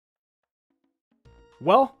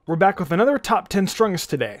Well, we're back with another top 10 strongest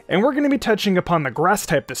today, and we're going to be touching upon the grass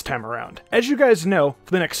type this time around. As you guys know,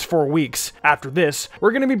 for the next 4 weeks, after this, we're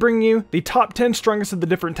going to be bringing you the top 10 strongest of the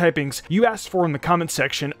different typings you asked for in the comment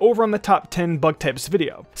section over on the top 10 bug types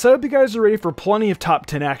video. So I hope you guys are ready for plenty of top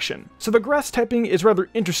 10 action. So the grass typing is rather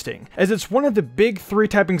interesting, as it's one of the big 3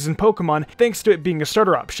 typings in Pokemon thanks to it being a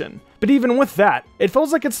starter option. But even with that, it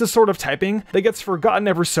feels like it's the sort of typing that gets forgotten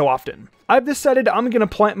ever so often. I've decided I'm going to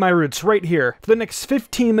plant my roots right here for the next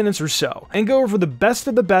 15 minutes or so, and go over the best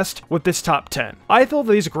of the best with this top 10. I feel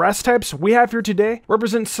that these grass types we have here today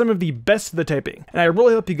represent some of the best of the typing, and I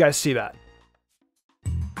really hope you guys see that.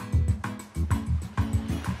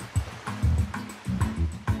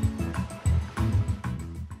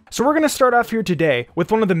 So we're going to start off here today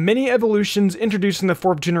with one of the many evolutions introduced in the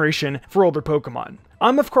 4th generation for older Pokemon.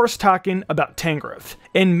 I'm of course talking about Tangrowth,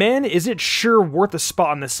 and man is it sure worth a spot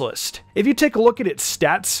on this list. If you take a look at its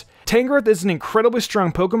stats, Tangrowth is an incredibly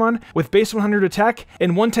strong Pokemon with base 100 attack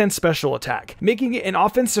and 110 special attack, making it an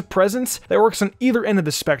offensive presence that works on either end of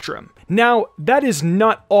the spectrum. Now, that is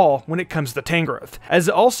not all when it comes to Tangrowth, as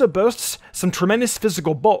it also boasts some tremendous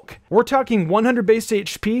physical bulk. We're talking 100 base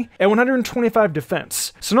HP and 125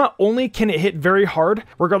 defense, so not only can it hit very hard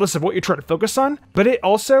regardless of what you try to focus on, but it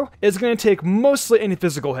also is going to take mostly any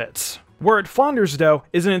physical hits. Where it flounders though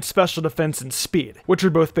is in its special defense and speed, which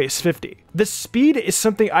are both base 50. The speed is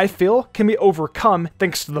something I feel can be overcome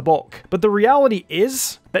thanks to the bulk, but the reality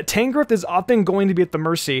is that Tangrowth is often going to be at the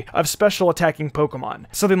mercy of special attacking Pokemon,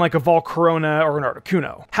 something like a Volcarona or an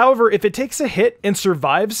Articuno. However, if it takes a hit and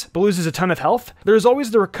survives but loses a ton of health, there's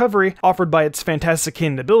always the recovery offered by its fantastic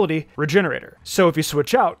hidden ability, Regenerator. So if you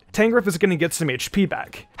switch out, Tangrowth is going to get some HP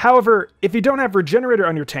back. However, if you don't have Regenerator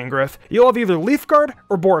on your Tangrowth, you'll have either Leaf Guard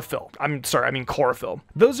or Borophyll. I mean Chlorophyll.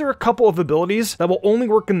 Those are a couple of abilities that will only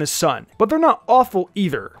work in the sun, but they're not awful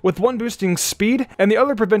either, with one boosting speed and the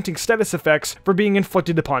other preventing status effects for being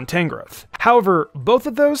inflicted upon Tangrowth. However, both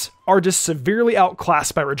of those are just severely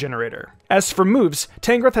outclassed by Regenerator. As for moves,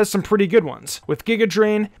 Tangrowth has some pretty good ones, with Giga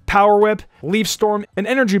Drain, Power Whip, Leaf Storm, and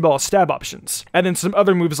Energy Ball stab options, and then some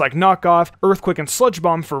other moves like Knock Off, Earthquake, and Sludge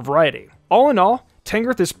Bomb for variety. All in all,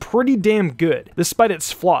 Tangrowth is pretty damn good, despite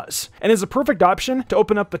its flaws, and is a perfect option to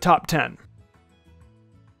open up the top 10.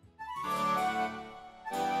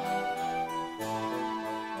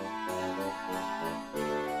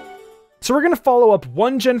 So we're going to follow up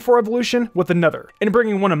one Gen 4 evolution with another, and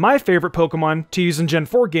bringing one of my favorite Pokemon to use in Gen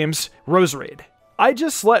 4 games, Roserade. I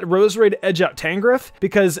just let Roserade edge out Tangrowth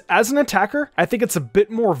because as an attacker, I think it's a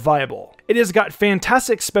bit more viable. It has got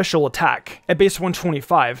fantastic special attack at base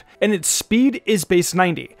 125, and its speed is base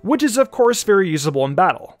 90, which is of course very usable in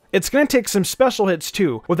battle. It's going to take some special hits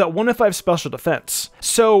too, with that 1-5 special defense.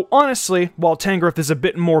 So honestly, while Tangrowth is a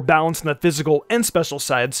bit more balanced on the physical and special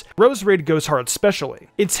sides, Roserade goes hard specially.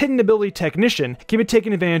 Its hidden ability Technician can be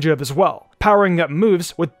taken advantage of as well, powering up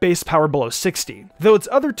moves with base power below 60. Though its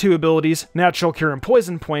other 2 abilities, Natural Cure and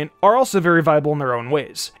Poison Point, are also very viable in their own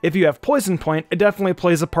ways. If you have Poison Point, it definitely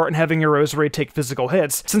plays a part in having your Roserade take physical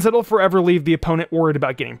hits, since it'll forever leave the opponent worried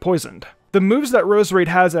about getting poisoned. The moves that Roserade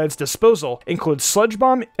has at its disposal include Sludge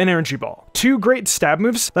Bomb and Energy Ball, 2 great stab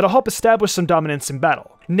moves that'll help establish some dominance in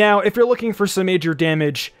battle. Now, if you're looking for some major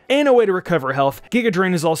damage and a way to recover health, Giga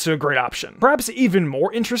Drain is also a great option. Perhaps even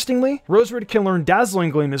more interestingly, Roserade can learn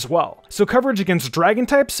Dazzling Gleam as well, so coverage against Dragon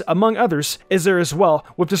types, among others, is there as well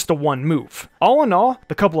with just the 1 move. All in all,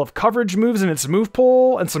 the couple of coverage moves in its move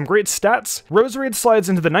pool and some great stats, Roserade slides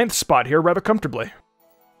into the 9th spot here rather comfortably.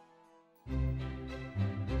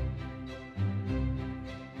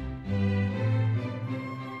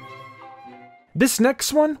 This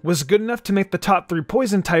next one was good enough to make the top 3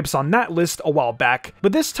 poison types on that list a while back,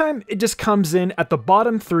 but this time it just comes in at the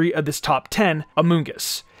bottom 3 of this top 10,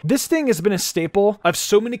 Amoonguss. This thing has been a staple of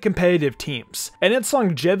so many competitive teams, and its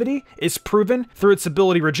longevity is proven through its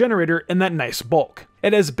ability Regenerator and that nice bulk.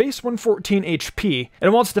 It has base 114 HP,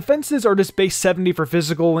 and while its defenses are just base 70 for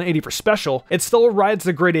physical and 80 for special, it still rides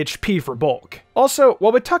a great HP for bulk. Also,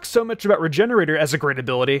 while we talk so much about Regenerator as a great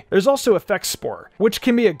ability, there's also Effect Spore, which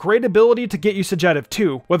can be a great ability to get usage out of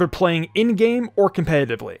too, whether playing in-game or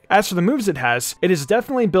competitively. As for the moves it is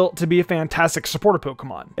definitely built to be a fantastic supporter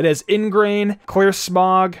Pokemon. It has Ingrain, Clear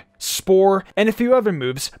Smog, Spore, and a few other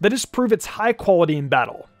moves that just prove its high quality in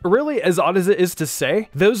battle. Really, as odd as it is to say,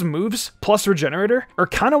 those moves, plus Regenerator, are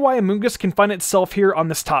kinda why Amoonguss can find itself here on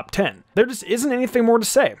this top 10. There just isn't anything more to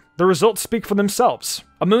say. The results speak for themselves.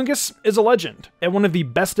 Amoonguss is a legend, and one of the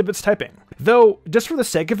best of its typing. Though, just for the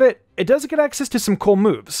sake of it, it does get access to some cool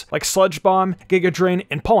moves, like Sludge Bomb, Giga Drain,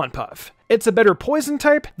 and Pollen Puff. It's a better poison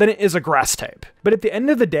type than it is a grass type. But at the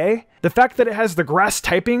end of the day, the fact that it has the grass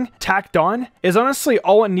typing tacked on is honestly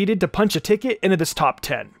all it needed to punch a ticket into this top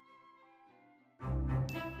 10.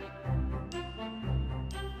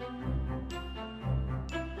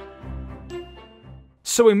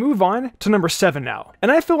 So we move on to number 7 now,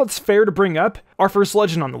 and I feel it's fair to bring up our first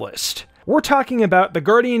legend on the list. We're talking about the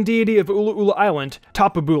guardian deity of Ula Ula Island,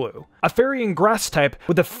 Tapu Bulu, a fairy and grass type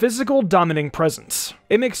with a physical dominating presence.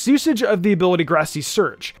 It makes usage of the ability Grassy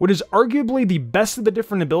Surge, which is arguably the best of the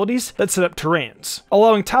different abilities that set up terrains,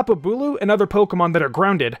 allowing Tapu Bulu and other Pokemon that are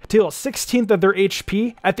grounded to heal 1/16 of their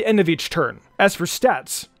HP at the end of each turn. As for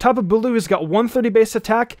stats, Tapu Bulu has got 130 base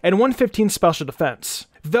attack and 115 special defense,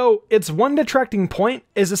 though its one detracting point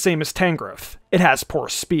is the same as Tangrowth. It has poor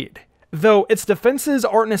speed, though its defenses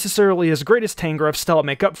aren't necessarily as great as Tangrowth's to help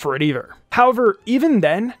make up for it either. However, even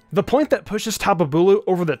then, the point that pushes Tapu Bulu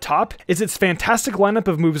over the top is its fantastic lineup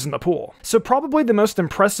of moves in the pool. So probably the most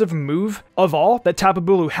impressive move of all that Tapu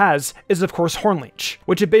Bulu has is of course Horn Leech,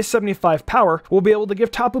 which at base 75 power will be able to give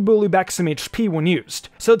Tapu Bulu back some HP when used.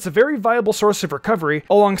 So it's a very viable source of recovery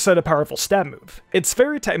alongside a powerful stab move. Its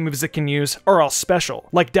fairy type moves it can use are all special,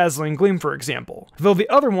 like Dazzling Gleam for example, though the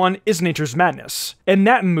other one is Nature's Madness. And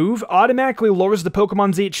that move automatically lowers the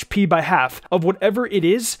Pokemon's HP by half of whatever it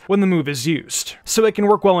is when the move is used, so it can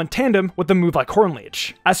work well in tandem with a move like Horn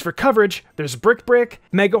Leech. As for coverage, there's Brick Break,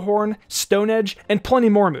 Mega Horn, Stone Edge, and plenty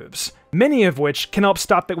more moves, many of which can help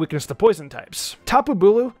stop that weakness to poison types. Tapu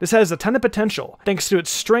Bulu, this has a ton of potential thanks to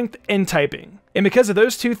its strength and typing, and because of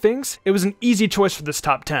those two things, it was an easy choice for this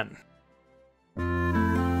top 10.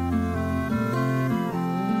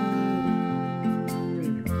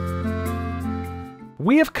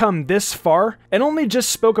 We have come this far and only just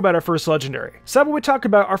spoke about our first legendary, so how about we talk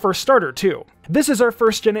about our first starter too? This is our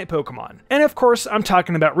first Gen 8 Pokemon, and of course I'm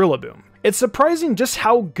talking about Rillaboom. It's surprising just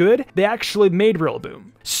how good they actually made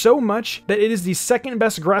Rillaboom, so much that it is the second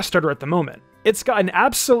best grass starter at the moment. It's got an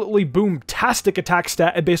absolutely boom-tastic attack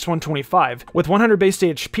stat at base 125, with 100 base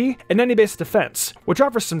HP and 90 base defense, which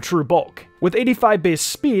offers some true bulk. With 85 base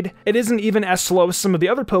speed, it isn't even as slow as some of the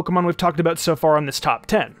other Pokemon we've talked about so far on this top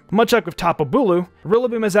 10. Much like with Tapu Bulu,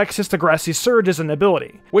 Rillaboom has access to Grassy Surge as an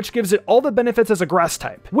ability, which gives it all the benefits as a grass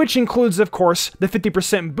type, which includes of course the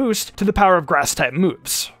 50% boost to the power of grass type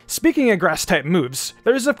moves. Speaking of grass type moves,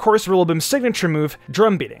 there is of course Rillaboom's signature move,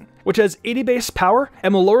 Drum Beating, which has 80 base power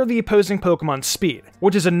and will lower the opposing Pokemon's speed,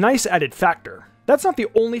 which is a nice added factor. That's not the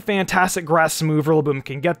only fantastic grass move Rillaboom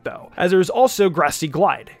can get though, as there is also Grassy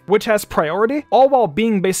Glide, which has priority all while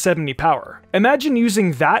being base 70 power. Imagine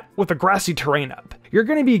using that with a grassy terrain up. You're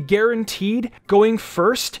going to be guaranteed going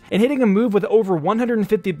first and hitting a move with over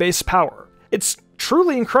 150 base power. It's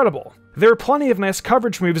truly incredible. There are plenty of nice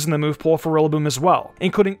coverage moves in the move pool for Rillaboom as well,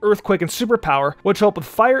 including Earthquake and Superpower, which help with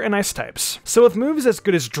fire and ice types. So with moves as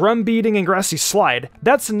good as Drum Beating and Grassy Slide,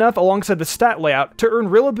 that's enough alongside the stat layout to earn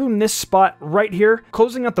Rillaboom this spot right here,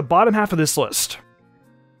 closing out the bottom half of this list.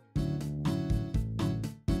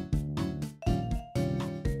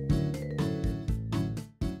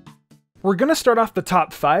 We're gonna start off the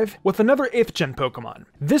top 5 with another 8th gen Pokemon.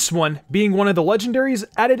 This one being one of the legendaries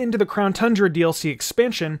added into the Crown Tundra DLC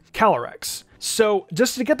expansion, Calyrex. So,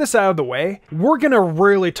 just to get this out of the way, we're gonna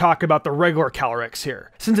really talk about the regular Calyrex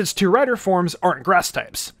here, since its two rider forms aren't grass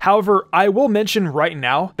types. However, I will mention right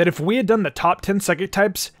now that if we had done the top 10 psychic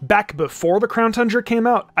types back before the Crown Tundra came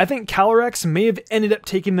out, I think Calyrex may have ended up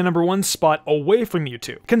taking the number 1 spot away from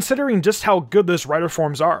Mewtwo, considering just how good those rider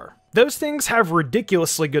forms are. Those things have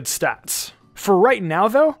ridiculously good stats. For right now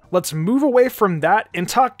though, let's move away from that and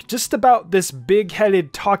talk just about this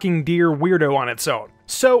big-headed talking deer weirdo on its own.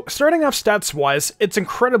 So, starting off stats-wise, it's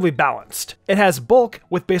incredibly balanced. It has bulk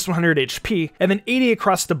with base 100 HP, and then 80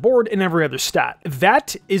 across the board in every other stat.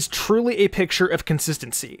 That is truly a picture of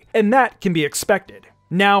consistency, and that can be expected.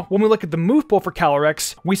 Now, when we look at the move pool for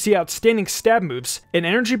Calyrex, we see outstanding stab moves in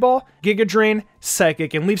Energy Ball, Giga Drain,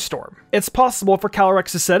 Psychic, and Leaf Storm. It's possible for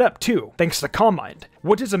Calyrex to set up too, thanks to Calm Mind,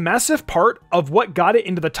 which is a massive part of what got it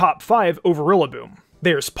into the top 5 over Rillaboom.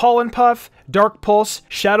 There's Pollen Puff, Dark Pulse,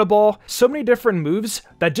 Shadow Ball, so many different moves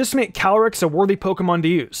that just make Calyrex a worthy Pokemon to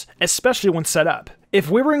use, especially when set up. If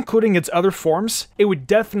we were including its other forms, it would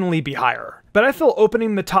definitely be higher. But I feel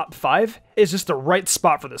opening the top 5 is just the right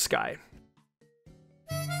spot for this guy.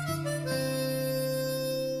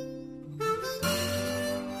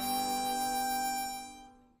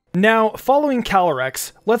 Now, following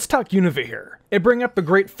Calyrex, let's talk Unova here. It bring up the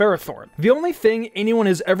great Ferrothorn. The only thing anyone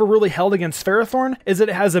has ever really held against Ferrothorn is that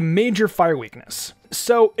it has a major fire weakness.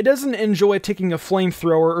 So it doesn't enjoy taking a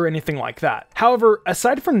flamethrower or anything like that. However,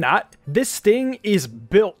 aside from that, this thing is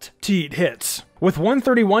built to eat hits. With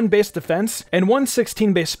 131 base defense and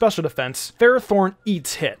 116 base special defense, Ferrothorn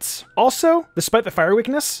eats hits. Also, despite the fire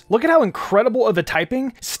weakness, look at how incredible of a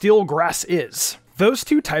typing Steel Grass is. Those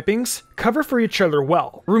two typings cover for each other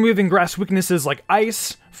well, removing grass weaknesses like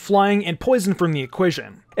ice, flying, and poison from the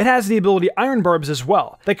equation. It has the ability Iron Barbs as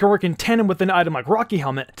well, that can work in tandem with an item like Rocky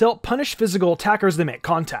Helmet to help punish physical attackers that make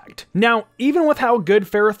contact. Now, even with how good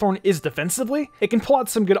Ferrothorn is defensively, it can pull out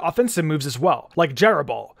some good offensive moves as well, like Gyro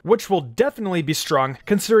Ball, which will definitely be strong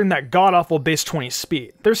considering that god-awful base 20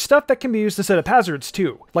 speed. There's stuff that can be used to set up hazards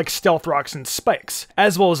too, like Stealth Rocks and Spikes,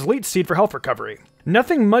 as well as Leech Seed for health recovery.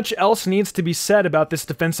 Nothing much else needs to be said about this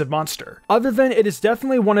defensive monster, other than it is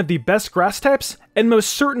definitely one of the best grass types, and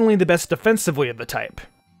most certainly the best defensively of the type.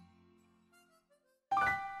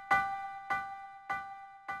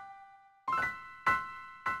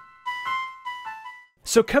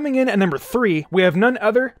 So coming in at number 3, we have none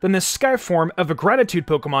other than the Sky form of a Gratitude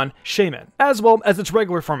Pokemon, Shaman, as well as its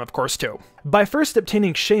regular form of course too. By first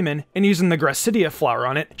obtaining Shaman and using the Gracidia flower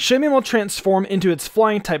on it, Shaman will transform into its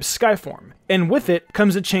flying type Sky form, and with it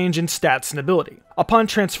comes a change in stats and ability. Upon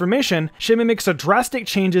transformation, Shaman makes a drastic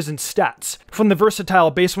changes in stats, from the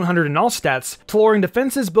versatile base 100 in all stats, to lowering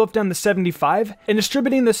defenses both down to 75, and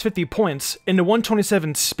distributing those 50 points into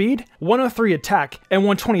 127 speed, 103 attack, and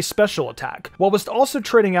 120 special attack, whilst also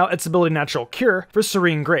trading out its ability Natural Cure for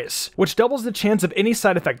Serene Grace, which doubles the chance of any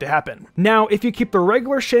side effect to happen. Now, if you keep the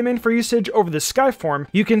regular Shaman for usage over the Sky form,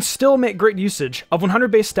 you can still make great usage of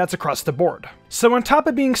 100 base stats across the board. So on top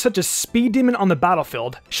of being such a speed demon on the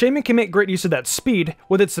battlefield, Shaman can make great use of that speed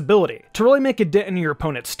with its ability to really make a dent in your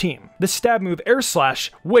opponent's team. The stab move Air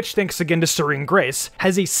Slash, which thanks again to Serene Grace,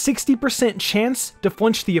 has a 60% chance to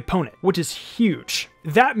flinch the opponent, which is huge.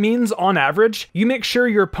 That means, on average, you make sure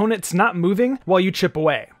your opponent's not moving while you chip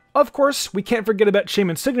away. Of course, we can't forget about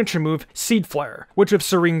Shaman's signature move, Seed Flare, which with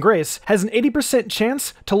Serene Grace has an 80%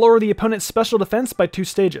 chance to lower the opponent's special defense by 2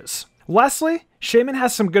 stages. Lastly, Shaman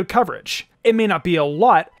has some good coverage. It may not be a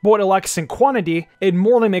lot, but what it lacks in quantity, it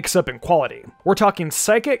more than makes up in quality. We're talking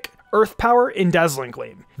Psychic, Earth Power, and Dazzling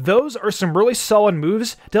Gleam. Those are some really solid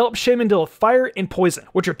moves to help Shaman deal with fire and poison,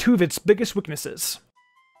 which are 2 of its biggest weaknesses.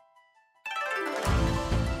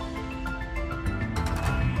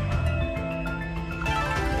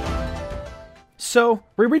 So,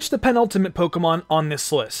 we reached the penultimate Pokemon on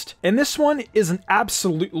this list, and this one is an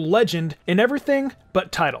absolute legend in everything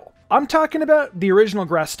but title. I'm talking about the original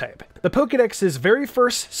grass type, the Pokedex's very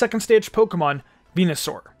first second stage Pokemon,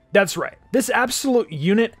 Venusaur. That's right, this absolute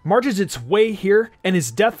unit marches its way here and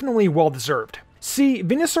is definitely well deserved. See,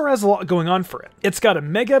 Venusaur has a lot going on for it. It's got a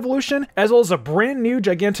Mega Evolution as well as a brand new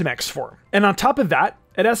Gigantamax form. And on top of that,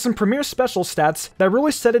 it has some premier special stats that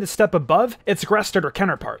really set it a step above its grass starter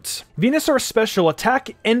counterparts. Venusaur's special attack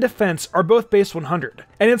and defense are both base 100,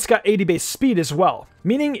 and it's got 80 base speed as well,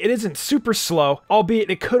 meaning it isn't super slow, albeit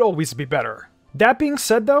it could always be better. That being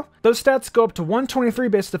said though, those stats go up to 123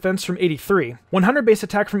 base defense from 83, 100 base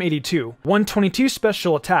attack from 82, 122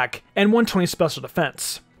 special attack, and 120 special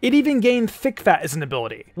defense. It even gained Thick Fat as an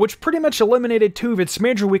ability, which pretty much eliminated 2 of its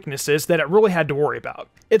major weaknesses that it really had to worry about.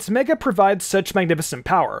 Its Mega provides such magnificent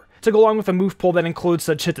power, to go along with a move pool that includes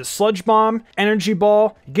such hits as Sludge Bomb, Energy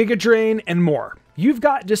Ball, Giga Drain, and more. You've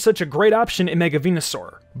got just such a great option in Mega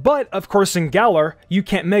Venusaur. But, of course in Galar, you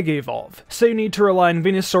can't Mega Evolve, so you need to rely on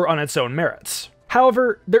Venusaur on its own merits.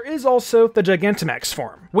 However, there is also the Gigantamax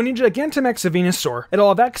form. When you Gigantamax a Venusaur, it'll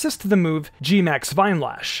have access to the move G-Max Vine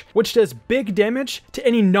Lash, which does big damage to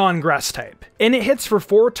any non-grass type. And it hits for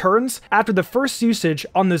 4 turns after the first usage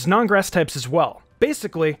on those non-grass types as well.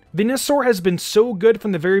 Basically, Venusaur has been so good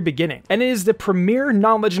from the very beginning, and it is the premier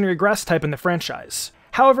non-legendary grass type in the franchise.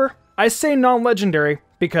 However, I say non-legendary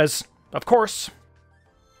because, of course,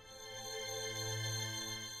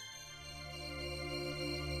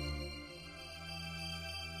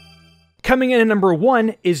 coming in at number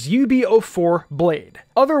 1 is UB04 Blade,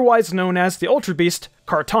 otherwise known as the Ultra Beast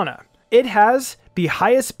Kartana. It has the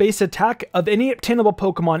highest base attack of any obtainable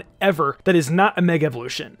Pokemon ever that is not a Mega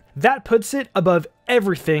Evolution. That puts it above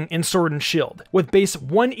everything in Sword and Shield, with base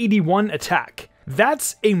 181 attack.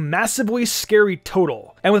 That's a massively scary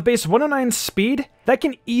total, and with base 109 speed, that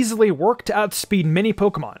can easily work to outspeed many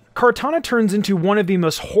Pokemon. Kartana turns into one of the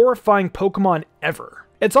most horrifying Pokemon ever.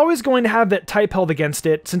 It's always going to have that type held against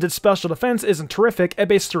it since its special defense isn't terrific at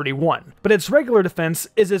base 31, but its regular defense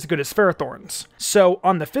is as good as Ferrothorn's. So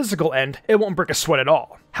on the physical end, it won't break a sweat at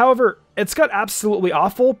all. However, it's got absolutely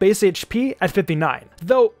awful base HP at 59.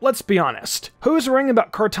 Though, let's be honest, who's worrying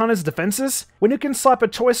about Kartana's defenses when you can slap a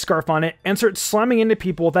Choice Scarf on it and start slamming into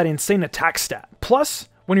people with that insane attack stat? Plus,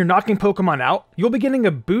 when you're knocking Pokemon out, you'll be getting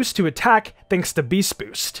a boost to attack thanks to Beast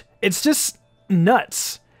Boost. It's just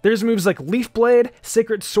nuts. There's moves like Leaf Blade,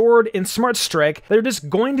 Sacred Sword, and Smart Strike that are just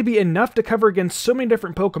going to be enough to cover against so many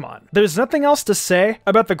different Pokemon. There's nothing else to say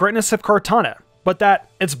about the greatness of Kartana, but that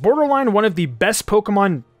it's borderline one of the best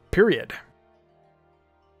Pokemon, period.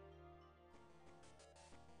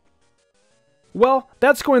 Well,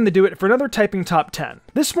 that's going to do it for another typing top 10.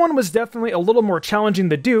 This one was definitely a little more challenging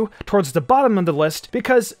to do towards the bottom of the list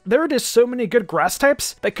because there are just so many good grass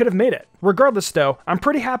types that could have made it. Regardless though, I'm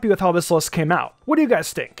pretty happy with how this list came out. What do you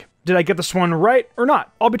guys think? Did I get this one right or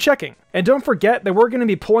not? I'll be checking. And don't forget that we're going to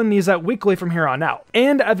be pulling these out weekly from here on out.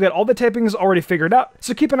 And I've got all the typings already figured out,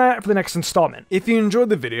 so keep an eye out for the next installment. If you enjoyed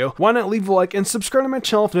the video, why not leave a like and subscribe to my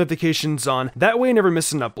channel with notifications on, that way you never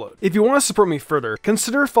miss an upload. If you want to support me further,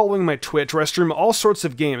 consider following my Twitch where I stream all sorts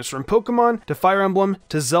of games from Pokemon to Fire Emblem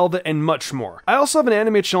to Zelda and much more. I also have an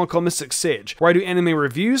anime channel called MysticSage where I do anime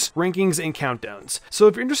reviews, rankings, and countdowns. So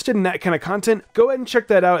if you're interested in that kind of content, go ahead and check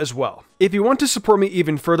that out as well. If you want to support me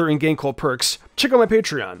even further and gain cool perks, check out my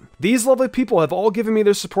Patreon. These lovely people have all given me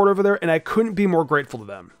their support over there, and I couldn't be more grateful to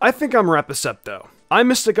them. I think I'm gonna wrap this up though. I'm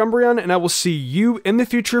Mystic Umbreon, and I will see you in the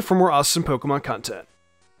future for more awesome Pokemon content.